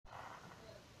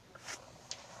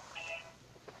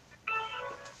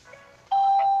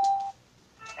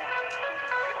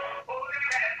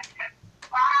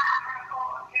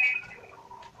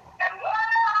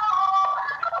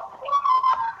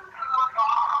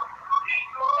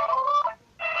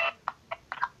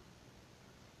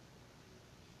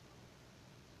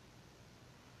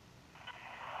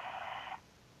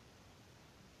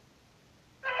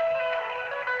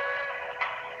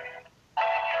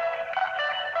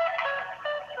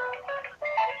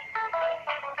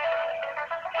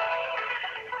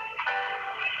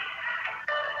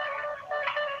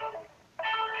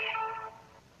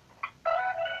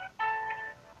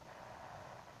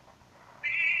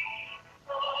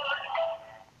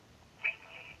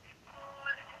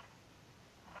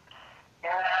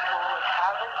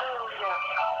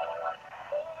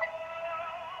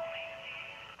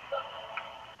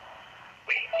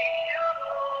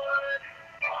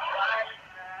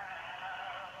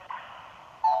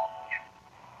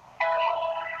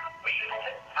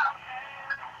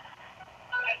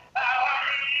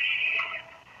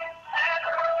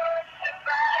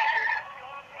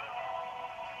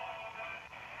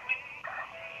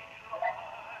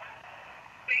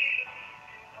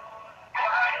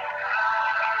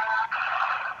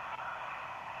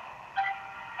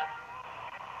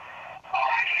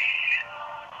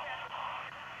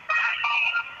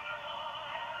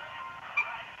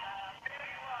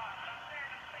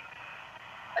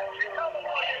Hallelujah.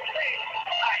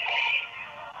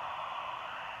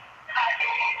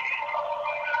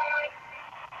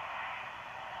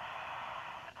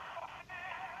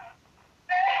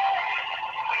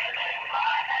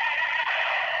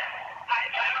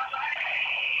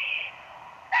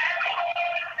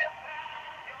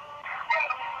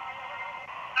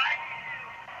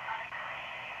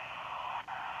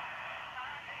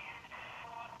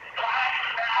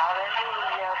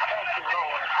 Thank you,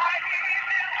 Lord.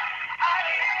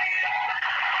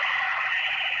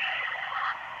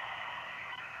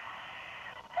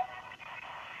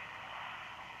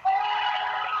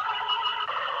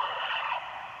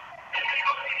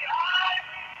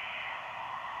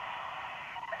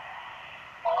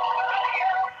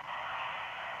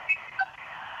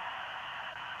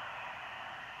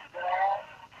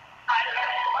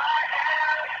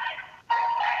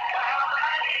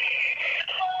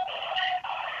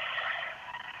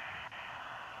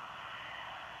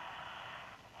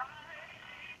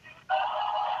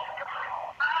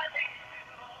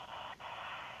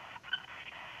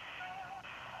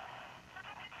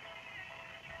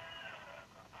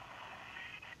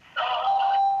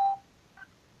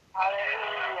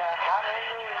 Hallelujah.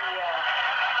 Hallelujah.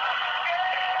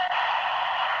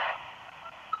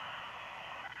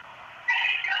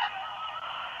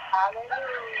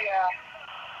 Hallelujah.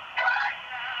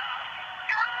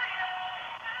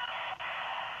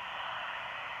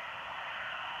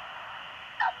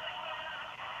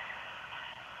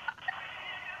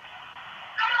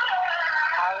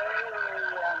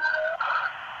 Hallelujah.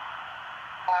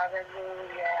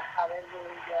 Hallelujah.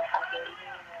 Hallelujah.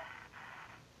 Hallelujah.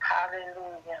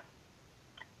 Hallelujah.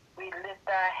 We lift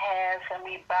our hands and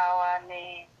we bow our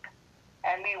knees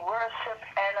and we worship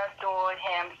and adore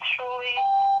him. Truly,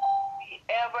 we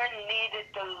ever needed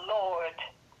the Lord.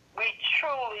 We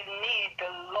truly need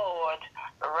the Lord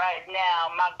right now.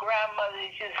 My grandmother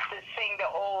used to sing the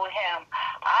old hymn,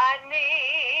 I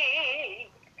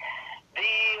need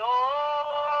thee, oh,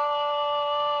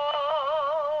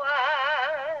 I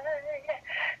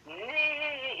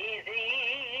need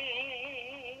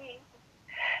thee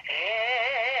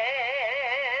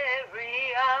every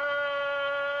hour.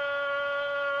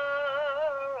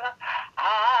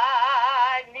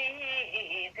 I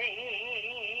need thee.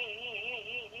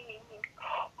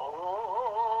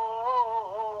 Oh,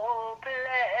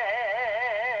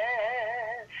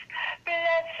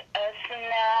 bless us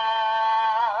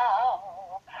now,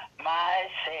 my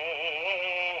Savior.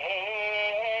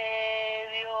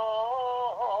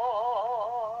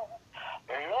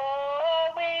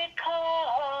 Lord, we come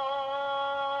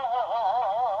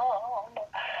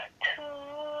to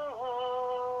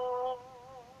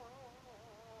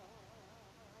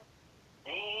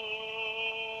thee.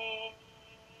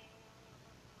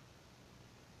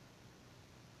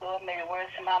 Lord, may the words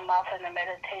of my mouth and the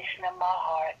meditation of my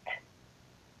heart,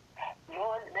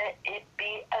 Lord, let it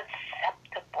be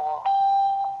acceptable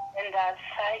in thy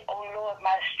sight, O Lord,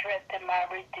 my strength and my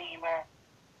redeemer.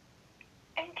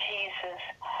 In Jesus'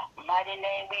 mighty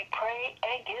name we pray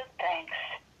and give thanks.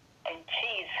 In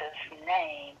Jesus'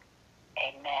 name,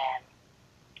 amen.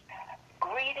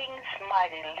 Greetings,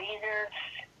 mighty leaders,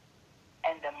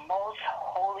 in the most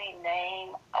holy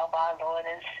name of our Lord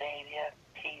and Savior,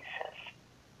 Jesus.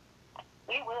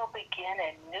 We will begin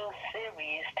a new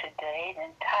series today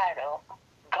entitled,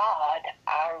 God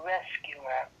Our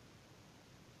Rescuer.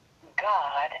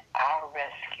 God Our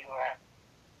Rescuer.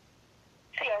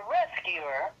 See, a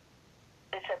rescuer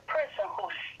is a person who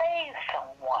saves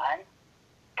someone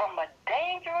from a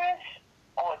dangerous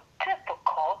or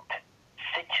difficult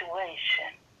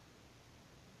situation.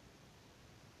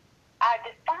 I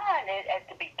define it at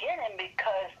the beginning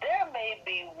because there may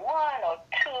be one or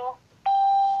two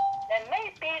that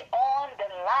may be on the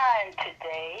line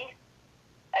today,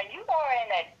 and you are in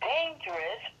a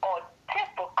dangerous or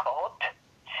difficult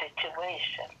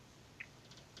situation.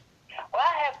 Well,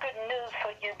 I have good news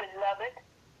for you, beloved,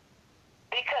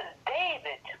 because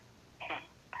David,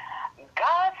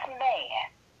 God's man,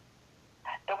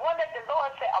 the one that the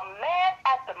Lord said, a man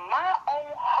after my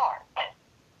own heart,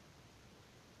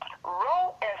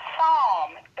 wrote in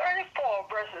Psalm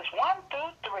 34, verses 1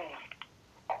 through 3,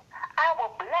 I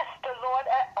will bless the Lord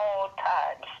at all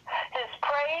times. His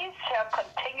praise shall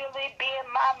continually be in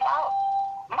my mouth.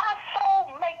 My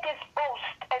soul maketh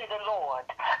boast in the Lord.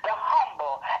 The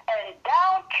humble and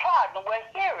downtrodden will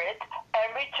hear it and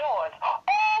rejoice.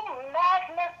 Oh,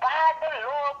 magnify the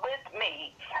Lord with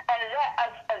me, and let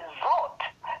us exalt.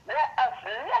 Let us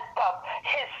lift up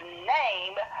his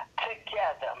name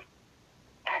together.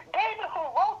 David, who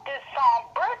wrote this psalm,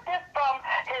 birthed it from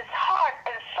his heart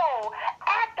and soul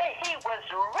after he was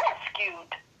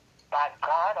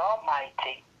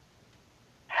Almighty.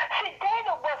 See,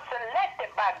 David was selected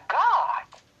by God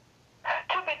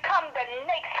to become the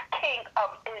next king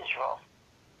of Israel.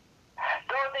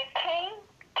 Though the King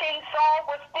Saul,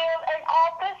 was still in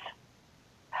office,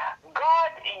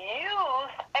 God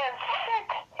used and sent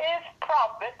his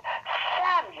prophet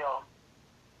Samuel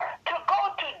to go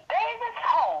to David's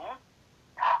home,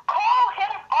 call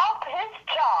him off his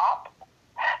job,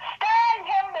 stand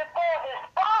him before his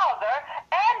father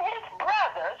and his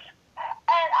brothers,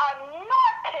 and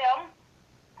anoint him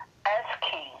as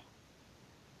king.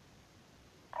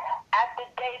 After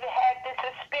David had this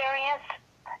experience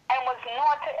and was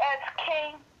anointed as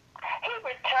king, he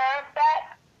returned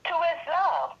back to his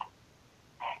love,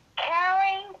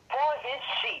 caring for his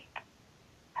sheep.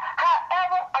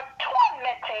 However, a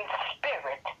tormenting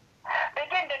spirit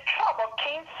began to trouble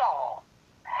King Saul,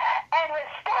 and his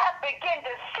staff began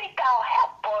to seek out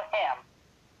help for him,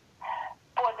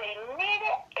 for they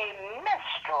needed a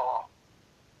minstrel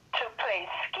to play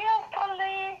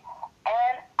skillfully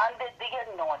and under the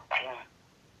anointing,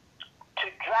 to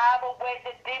drive away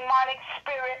the demonic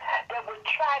spirit that would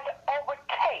try to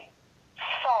overtake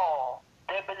Saul,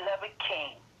 their beloved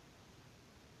king.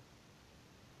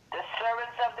 The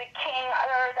servants of the king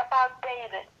heard about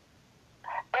David.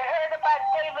 They heard about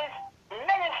David's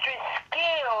ministry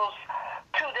skills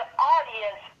to the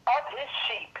audience of his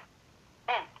sheep.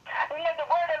 You know, the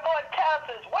word of the Lord tells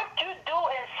us what you do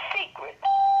in secret,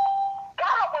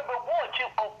 God will reward you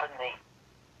openly.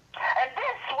 And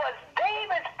this was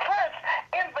David's first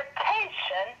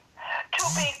invitation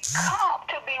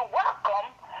to be welcome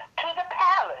to the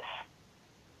palace,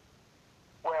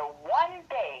 where one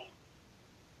day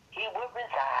he would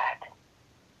reside.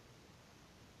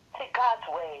 See, God's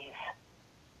ways,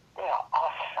 they are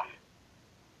awesome.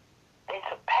 They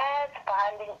surpass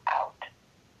finding out.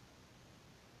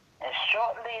 And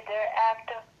shortly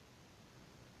thereafter,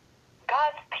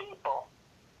 God's people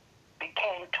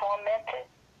became tormented.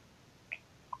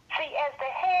 See, as the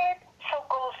head, so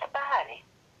goes the body.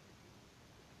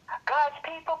 God's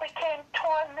people became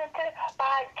tormented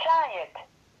by a giant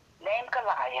named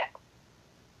Goliath.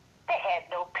 They had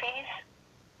no peace,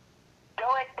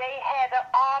 though they had an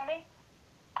army.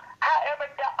 However,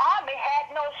 the army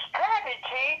had no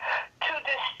strategy to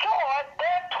destroy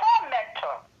their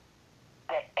tormentor,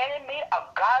 the enemy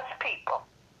of God's people,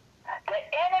 the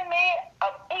enemy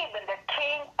of even the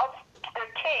king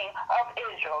of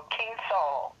Israel, King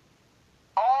Saul.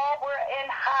 All were in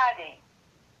hiding,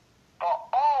 for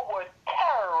all were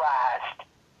terrorized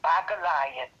by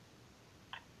Goliath.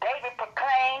 David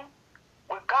proclaimed,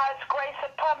 with God's grace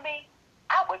upon me,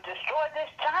 I would destroy this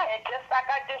giant just like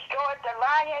I destroyed the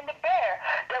lion and the bear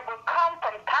that would come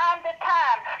from time to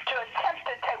time to attempt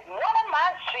to take one of my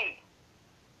sheep.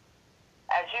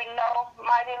 As you know,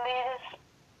 mighty leaders,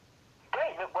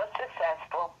 David was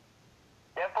successful.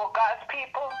 Therefore, God's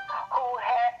people who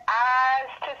had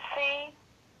eyes to see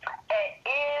and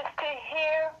ears to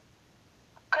hear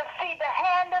could see the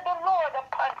hand of the Lord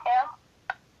upon him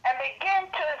and begin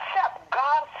to accept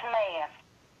God's man.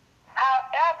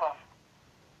 However,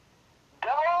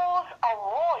 those of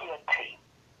royalty,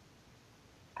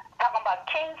 talking about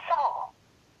King Saul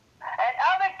and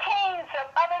other kings of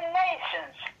other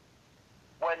nations,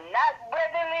 were not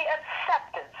readily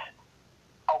acceptance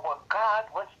of what God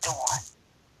was doing,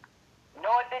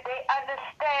 nor did they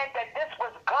understand that this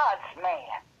was God's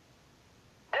man.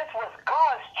 This was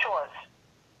God's choice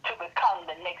to become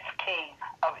the next king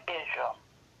of Israel.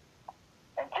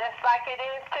 And just like it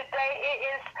is today,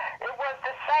 it was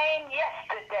the same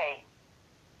yesterday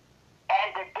and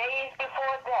the days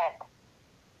before that.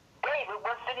 David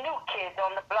was the new kid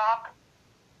on the block,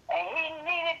 and he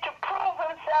needed to prove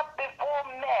himself before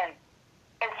men,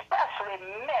 especially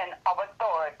men of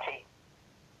authority.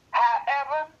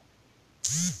 However,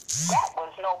 that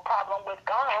was no problem with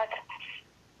God.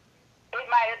 It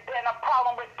might have been a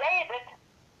problem with David.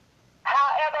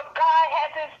 However, God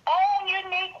has his own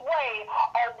unique way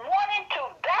of wanting to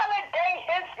validate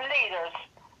his leaders.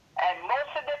 And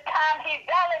most of the time, he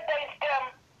validates them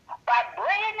by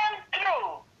bringing them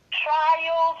through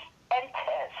trials and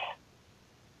tests.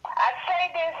 I say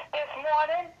this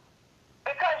morning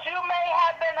because you may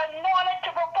have been anointed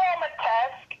to perform a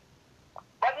task,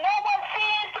 but no one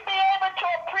seems to be able to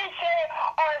appreciate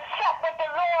or accept what the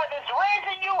Lord is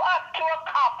raising you up to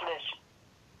accomplish.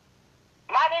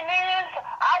 Mighty leaders,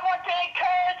 I want to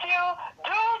encourage you,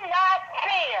 do not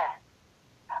fear.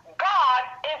 God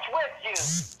is with you.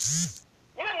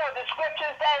 You know the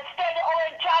scriptures that are stated over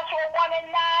in Joshua 1 and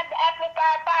 9, the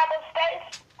Amplified Bible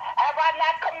states, have I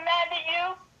not commanded you?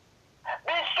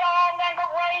 Be strong and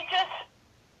courageous.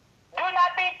 Do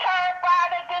not be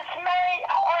terrified or dismayed.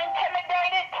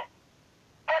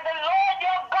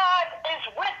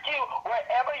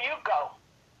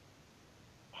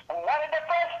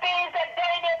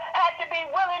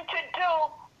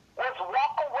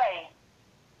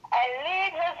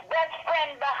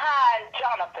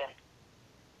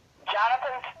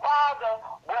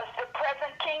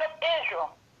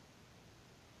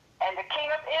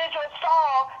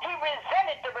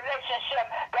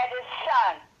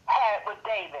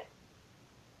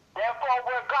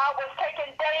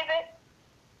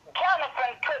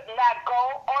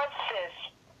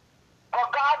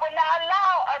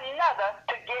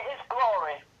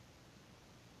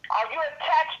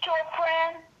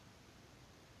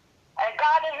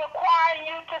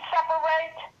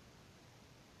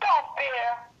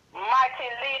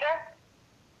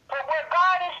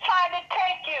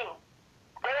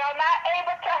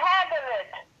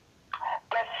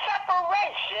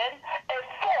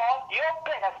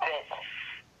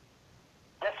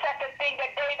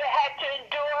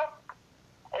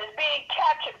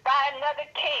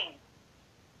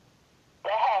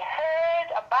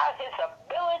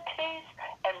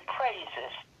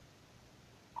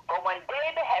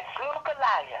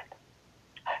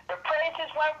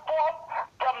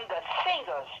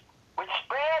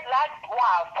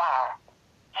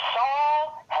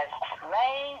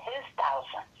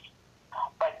 thousands,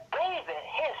 but David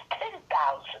his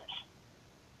 10,000s.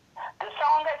 The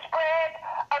song had spread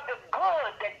of the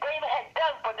good that David had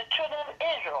done for the children of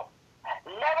Israel.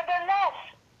 Nevertheless,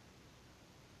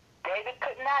 David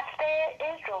could not stay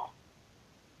in Israel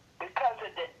because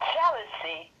of the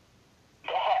jealousy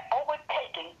that had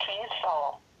overtaken King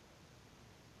Saul.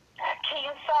 King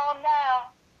Saul now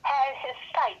had his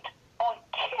sight on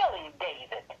killing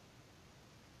David.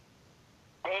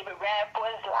 David ran for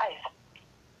his life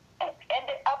and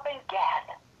ended up in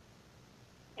Gath.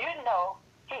 You know,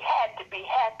 he had to be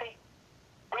happy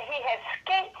that he had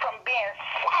escaped from being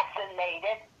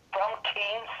assassinated from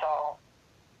King Saul.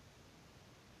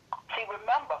 See,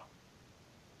 remember,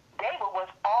 David was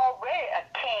already a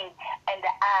king in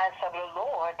the eyes of the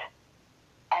Lord,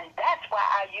 and that's why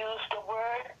I use the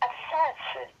word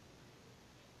assassin.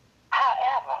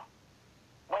 However,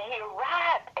 when he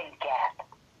arrived in Gath,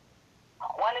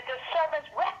 one of the servants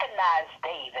recognized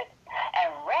David and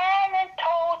ran and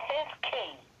told his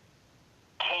king,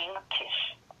 King Achish.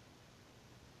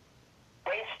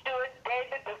 They stood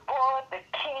David before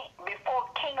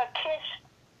King Achish,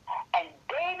 and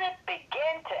David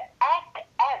began to act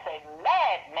as a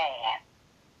madman,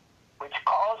 which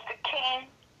caused the king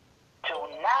to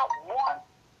not want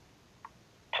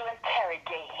to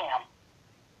interrogate him,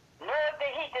 nor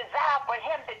did he desire for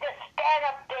him to just stand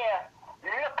up there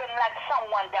looking like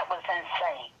someone that was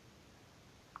insane.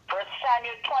 1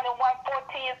 Samuel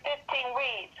 21:14 and 15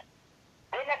 reads,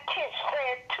 Then Achish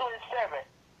said to his servant,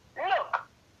 Look,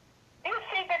 you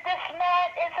see that this man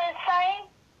is insane?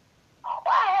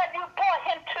 Why have you brought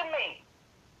him to me?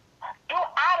 Do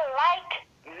I like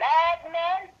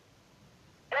madmen?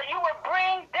 That you would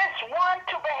bring this one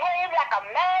to behave like a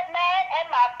madman in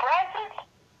my presence?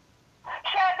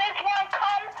 Shall this one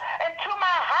come into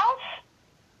my house?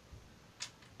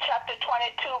 Chapter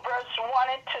 22, verse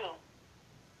 1 and 2.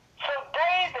 So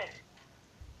David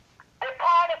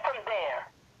departed from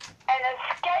there and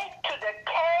escaped to the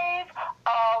cave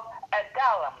of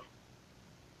Adullam.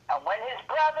 And when his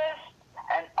brothers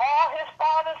and all his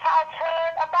father's house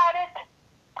heard about it,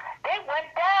 they went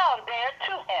down there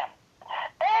to him.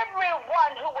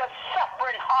 Everyone who was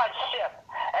suffering hardship,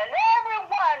 and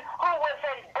everyone who was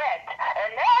in debt,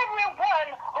 and everyone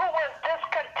who was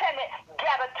discontented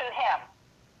gathered to him,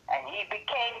 and he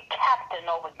became captain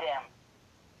over them.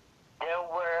 There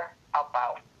were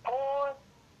about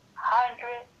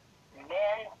 400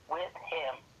 men with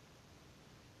him.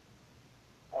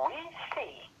 We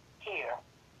see here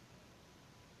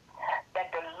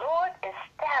that the Lord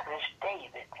established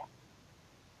David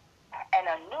and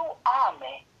a new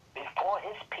army before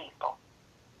his people.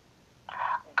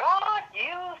 God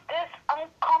used this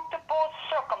uncomfortable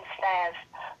circumstance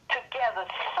to gather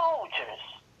soldiers,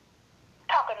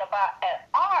 talking about an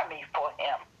army for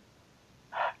him,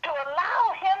 to allow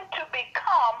him to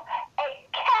become a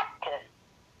captain.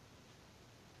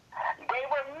 They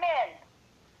were men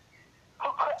who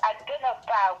could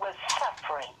identify with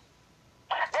suffering.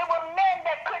 They were men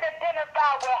that could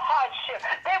identify with hardship.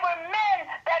 They were men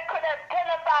that could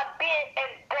identify being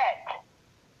in debt.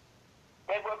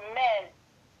 They were men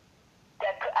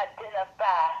that could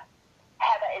identify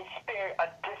having a spirit of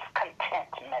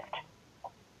discontentment.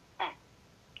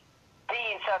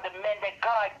 These are the men that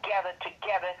God gathered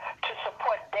together to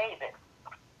support David.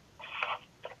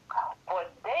 For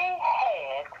they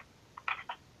had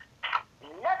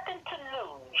nothing to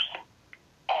lose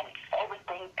and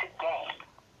everything to gain.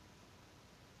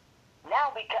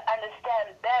 Now we can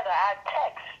understand better our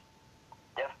text,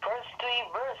 the first 3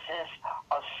 verses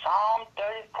of Psalm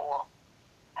 34.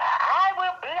 I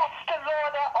will bless the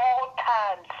Lord at all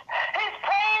times. His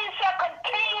praise shall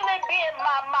continually be in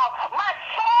my mouth. My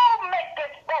soul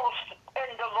maketh boast in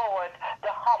the Lord.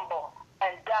 The humble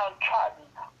and downtrodden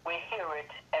will hear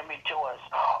it and rejoice.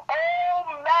 Oh,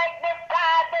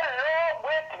 magnify the Lord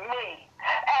with me,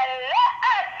 and let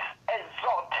us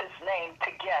exalt his name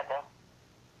together.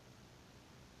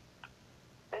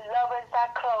 Beloved, as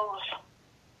I close,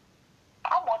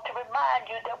 I want to remind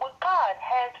you that what God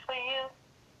has for you,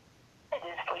 it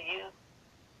is for you.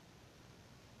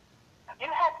 You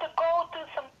have to go through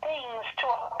some things to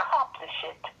accomplish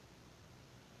it.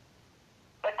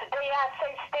 But today I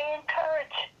say stay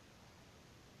encouraged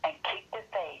and keep the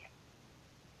faith.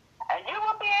 And you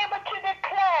will be able to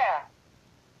declare,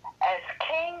 as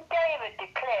King David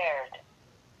declared,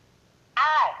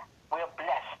 I will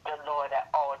bless the Lord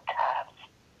at all times.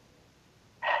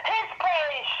 His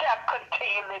praise shall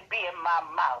continually be in my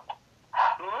mouth.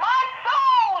 My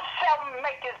soul shall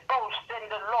make his boast in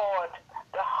the Lord.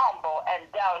 The humble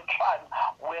and downtrodden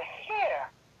will hear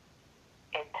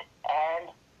it and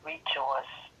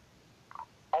rejoice.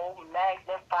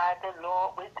 the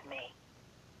Lord with me,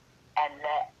 and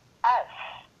let us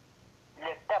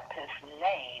lift up his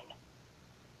name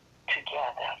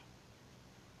together.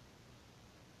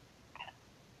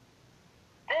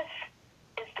 This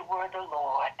is the word of the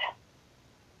Lord.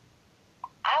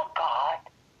 Our God,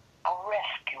 a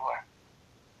rescuer.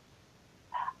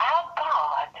 Our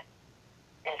God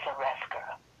is a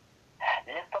rescuer.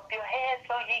 Lift up your heads,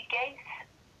 O ye gates,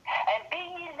 and be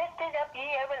ye lifted up, ye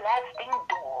everlasting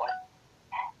doors,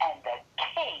 and the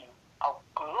King of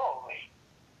glory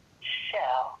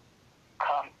shall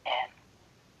come in.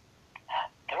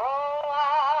 Throw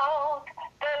out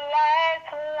the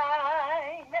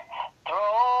lifeline.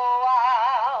 Throw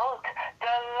out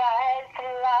the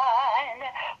lifeline.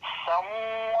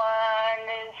 Someone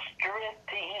is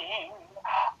drifting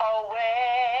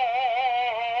away.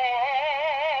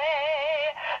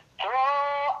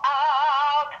 Throw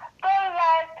out the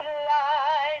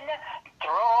lifeline.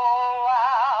 Throw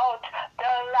out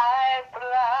the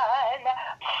lifeline.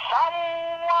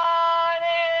 Someone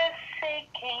is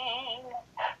seeking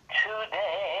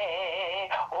today.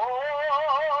 Oh,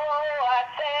 I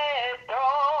said,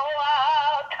 throw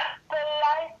out the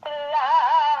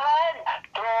lifeline.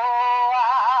 Throw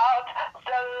out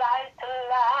the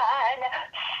lifeline.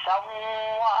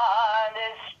 Someone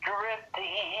is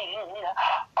drifting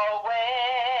away.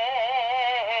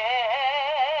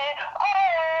 Oh,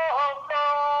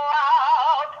 throw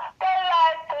out the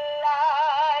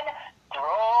lifeline.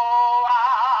 Throw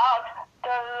out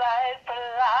the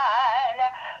lifeline.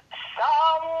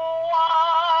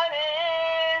 Someone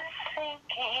is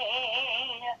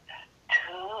sinking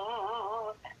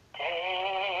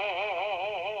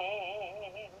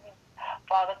today.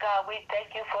 Father God, we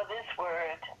thank you for this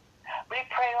word. We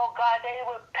pray, oh God, that it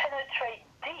will penetrate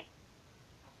deep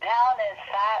down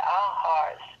inside our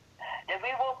hearts, that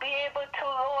we will be able to,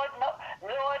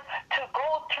 Lord, to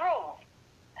go through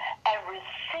and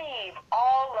receive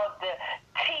all of the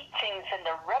teachings and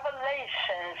the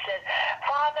revelations and,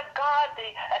 Father God,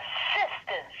 the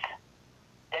assistance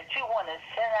that you want to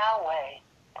send our way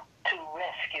to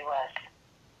rescue us.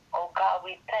 Oh God,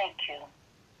 we thank you.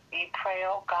 We pray,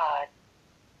 oh God,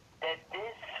 that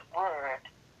this word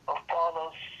will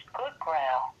follow good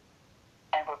ground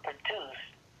and will produce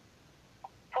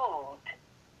food,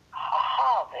 a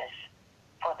harvest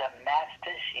for the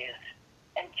Master's use.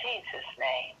 In Jesus'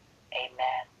 name,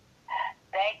 amen.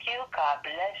 Thank you. God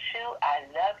bless you. I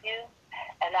love you.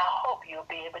 And I hope you'll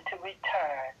be able to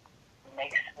return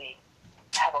next week.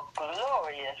 Have a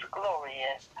glorious,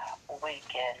 glorious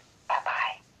weekend.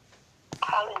 Bye-bye.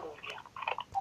 Hallelujah.